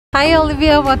Hi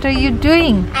Olivia, what are you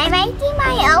doing? I'm making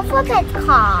my alphabet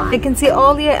car. I can see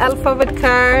all your alphabet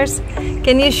cars.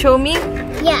 Can you show me?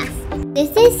 Yes.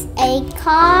 This is A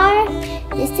car.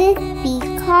 This is B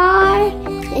car.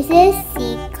 This is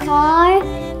C car.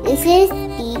 This is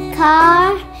D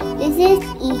car. This is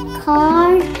E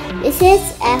car. This is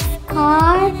F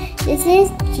car. This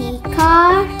is G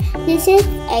car. This is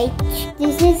H.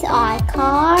 This is I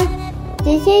car.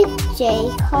 This is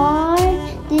J car.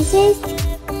 This is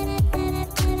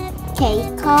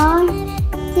K car.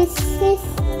 This is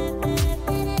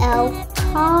L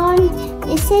car.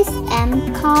 This is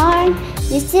M car.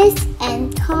 This is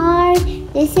N car.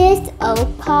 This is O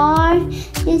car.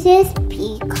 This is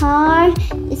P car.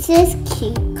 This is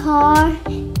Q car.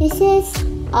 This is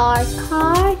R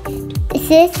car.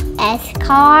 This is S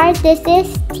car. This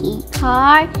is T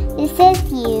car. This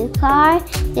is U car.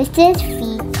 This is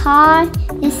V car.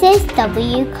 This is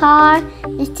W car.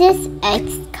 This is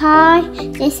X car.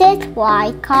 This is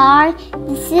Y car.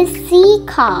 This is C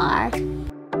car.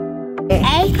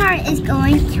 A car is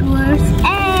going towards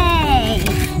A.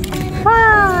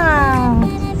 Wow!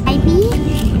 My B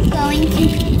is going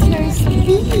towards B.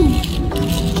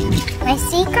 My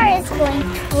C car is going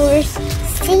towards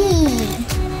C.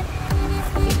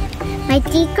 My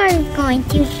D car is going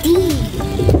to D.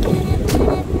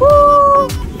 Woo!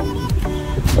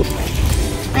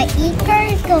 My E car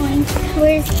is going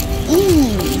towards E.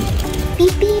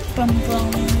 Beep beep brum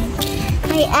brum.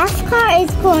 My F car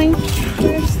is going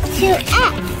towards to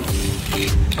F.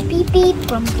 Beep beep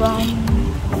brum brum.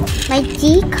 My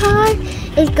G car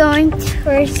is going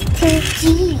towards to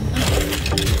G.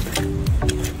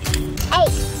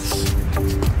 H.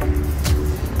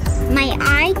 My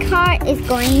I car is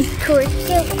going towards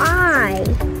to I.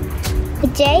 The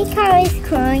J car is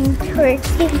going towards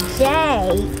to J.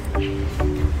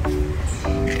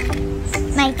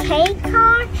 My K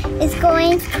car is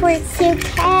going towards to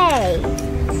K.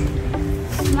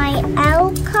 My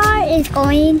L car is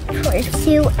going towards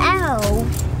to L.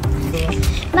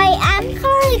 My M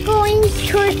car is going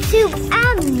towards to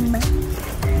M.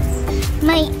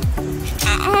 My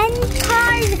N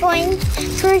car is going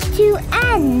towards to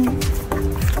N.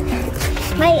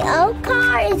 My O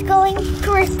car is going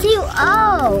towards to O.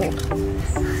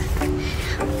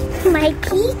 My P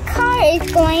car is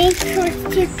going towards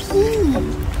to P.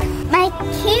 My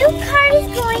Q car is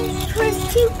going towards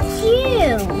to Q.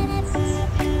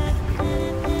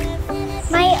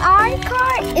 My R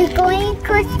car is going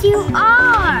towards to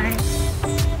R.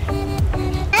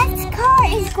 S car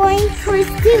is going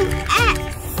towards to X.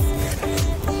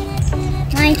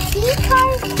 My T car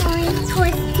is going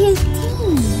towards to T.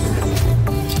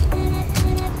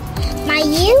 My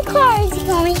U car is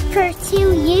going towards to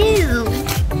U.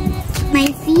 My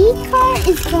V car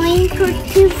is going towards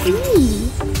to V.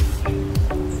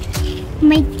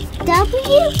 My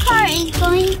W car is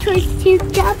going towards to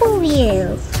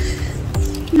W.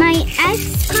 My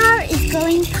X car is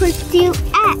going towards to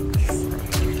X.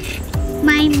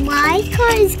 My Y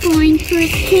car is going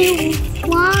towards to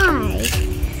Y.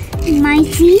 My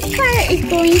Z car is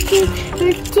going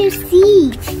towards to Z.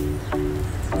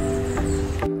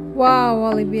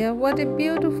 Wow, Olivia, what a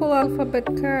beautiful alphabet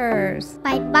cars.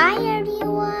 Bye bye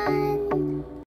everyone.